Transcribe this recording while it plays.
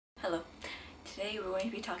Hello. Today we're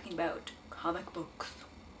going to be talking about comic books.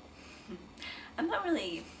 I'm not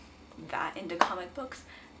really that into comic books,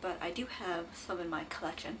 but I do have some in my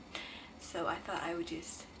collection, so I thought I would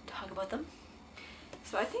just talk about them.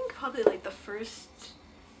 So I think probably like the first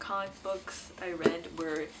comic books I read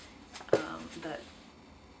were that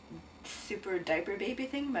Super Diaper Baby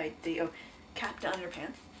thing by Captain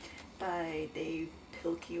Underpants by Dave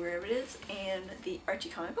Pilkey, wherever it is, and the Archie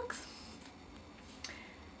comic books.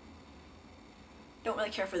 Don't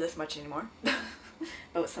really care for this much anymore.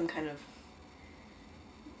 About some kind of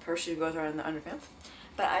person who goes around in the underpants.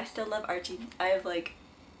 But I still love Archie. I have like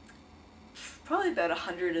probably about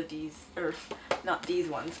 100 of these, or not these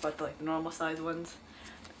ones, but the, like the normal size ones.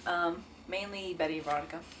 Mainly Betty and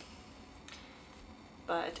Veronica.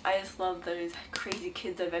 But I just love those crazy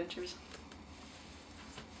kids adventures.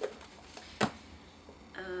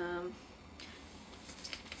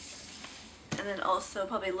 And then also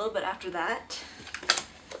probably a little bit after that,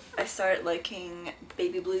 I started liking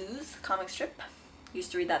Baby Blues comic strip.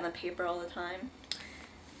 Used to read that in the paper all the time.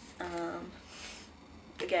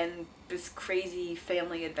 Again, just crazy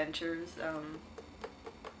family adventures.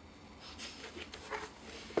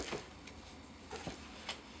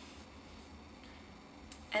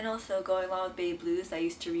 And also going along with Baby Blues, I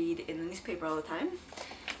used to read in the newspaper all the time,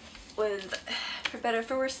 was For Better or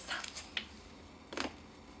For Worse.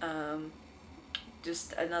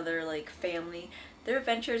 Just another like family. Their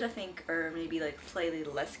adventures I think are maybe like slightly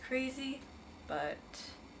less crazy, but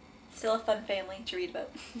still a fun family to read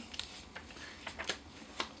about.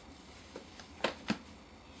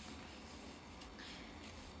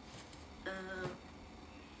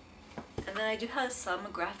 And then I do have some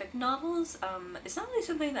graphic novels. It's not really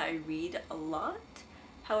something that I read a lot,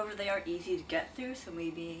 however they are easy to get through, so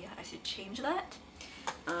maybe I should change that.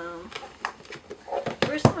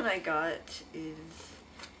 First one I got is,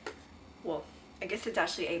 well, I guess it's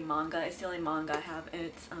actually a manga. It's the only manga I have, and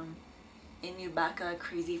it's Inuyasha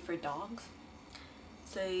Crazy for Dogs.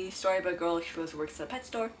 It's a story about a girl who works at a pet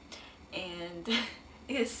store, and it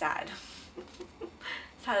is sad. It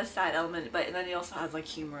has a sad element, but then it also has like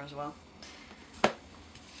humor as well.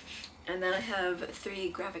 And then I have 3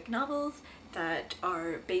 graphic novels that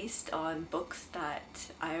are based on books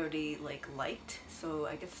that I already liked, so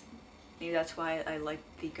I guess maybe that's why I like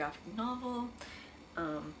the graphic novel.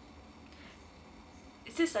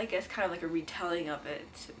 It's just, I guess, kind of like a retelling of it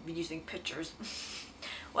using pictures.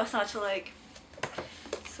 What's not to like?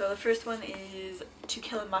 So the first one is To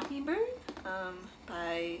Kill a Mockingbird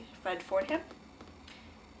by Fred Fordham.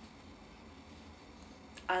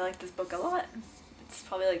 I like this book a lot. It's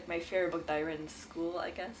probably like my favorite book that I read in school, I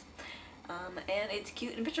guess. And it's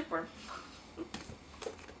cute in picture form.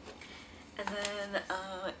 And then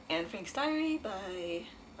Anne Frank's Diary by,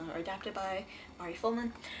 adapted by Ari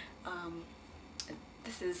Folman.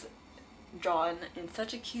 This is drawn in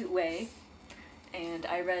such a cute way, and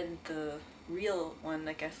I read the real one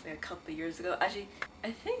I guess like a couple years ago. Actually,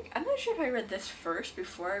 I'm not sure if I read this first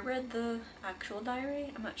before I read the actual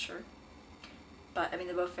diary. I'm not sure. But I mean,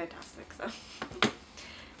 they're both fantastic, so.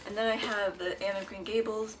 And then I have the Anne of Green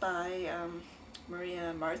Gables by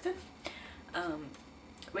Maria Marsden,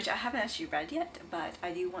 which I haven't actually read yet, but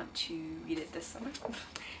I do want to read it this summer.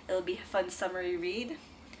 It'll be a fun summery read.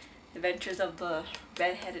 Adventures of the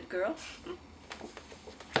Red-Headed Girl.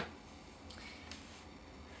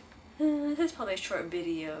 This is probably a short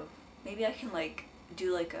video. Maybe I can like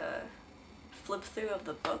do like a flip through of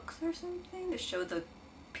the books or something to show the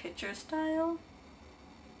picture style.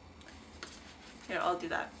 Here, I'll do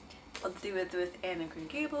that. I'll do it with Anne of Green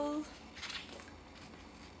Gables.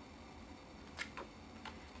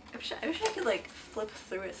 I wish I could like flip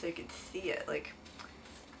through it so you could see it. Like,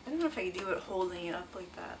 I don't know if I could do it holding it up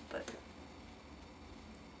like that, but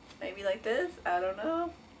maybe like this? I don't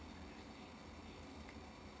know.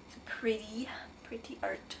 It's pretty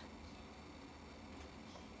art.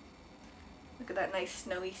 Look at that nice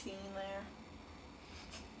snowy scene there.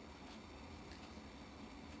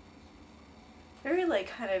 Very like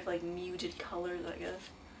kind of like muted colors, I guess.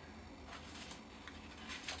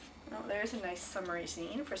 Oh, there's a nice summery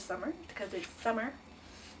scene for summer, because it's summer.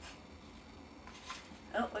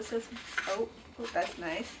 Oh, what's this? Oh, that's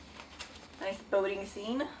nice. Nice boating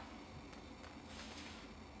scene.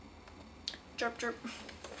 Chirp chirp.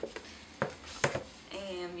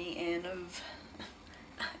 And the end of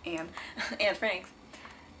Anne Frank's.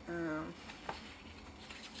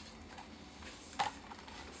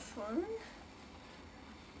 This one.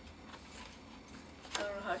 I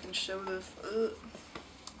don't know how I can show this. Ugh.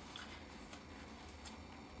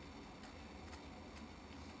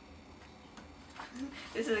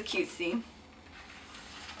 This is a cute scene.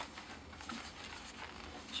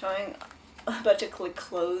 showing a bunch of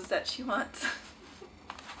clothes that she wants.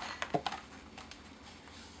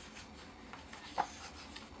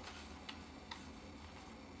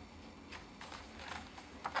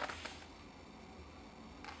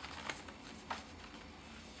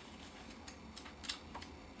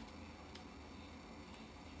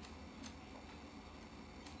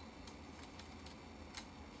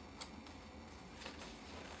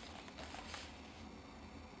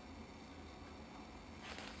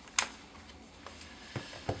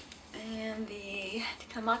 And the To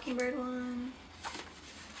Kill a Mockingbird one.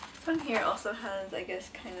 This one here also has, I guess,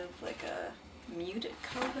 kind of like a muted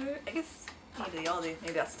color. I guess maybe they all do.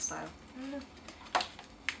 Maybe that's the style. I don't know.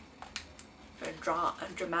 For a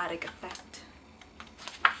dramatic effect.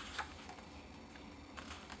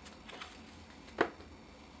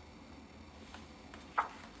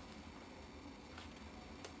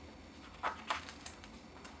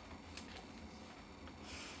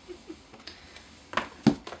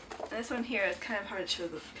 This one here is kind of hard to show.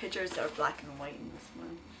 The pictures are black and white in this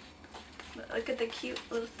one. But look at the cute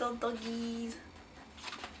little doggies.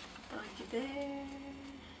 Doggy there.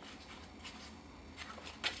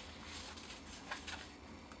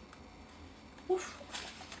 Woof.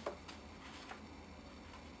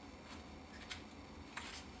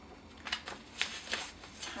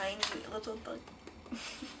 Tiny little dog.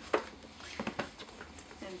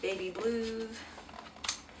 And Baby Blues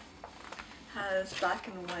has black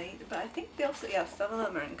and white, but I think they also, yeah, some of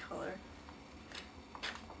them are in color.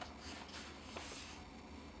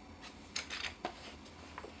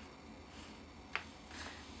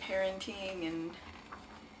 Parenting and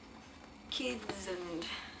kids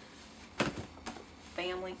and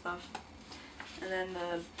family stuff. And then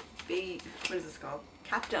the what is this called?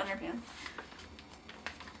 Captain Underpants.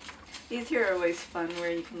 These here are always fun,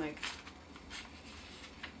 where you can like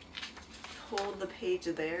hold the page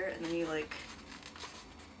there and then you like,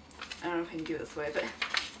 I don't know if I can do it this way, but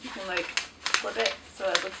you can like flip it so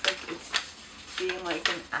it looks like it's being like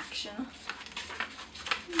an action.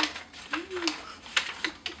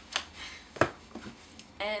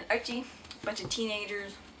 And Archie, a bunch of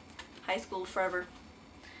teenagers, high school forever.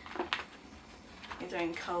 These are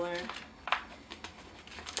in color.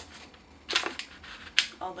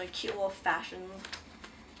 All the cute little fashions,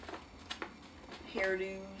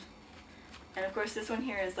 hairdos. And of course this one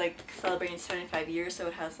here is like celebrating 75 years, so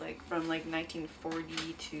it has like from like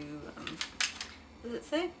 1940 to, what does it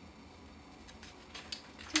say?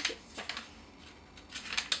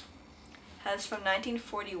 Has from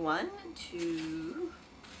 1941 to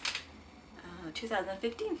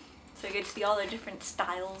 2015. So you get to see all the different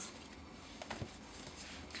styles.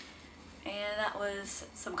 And that was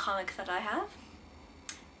some comics that I have.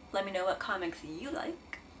 Let me know what comics you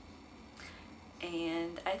like.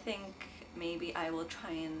 And I think maybe I will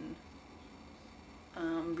try and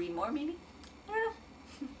read more, maybe? I don't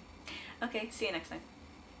know. Okay, see you next time.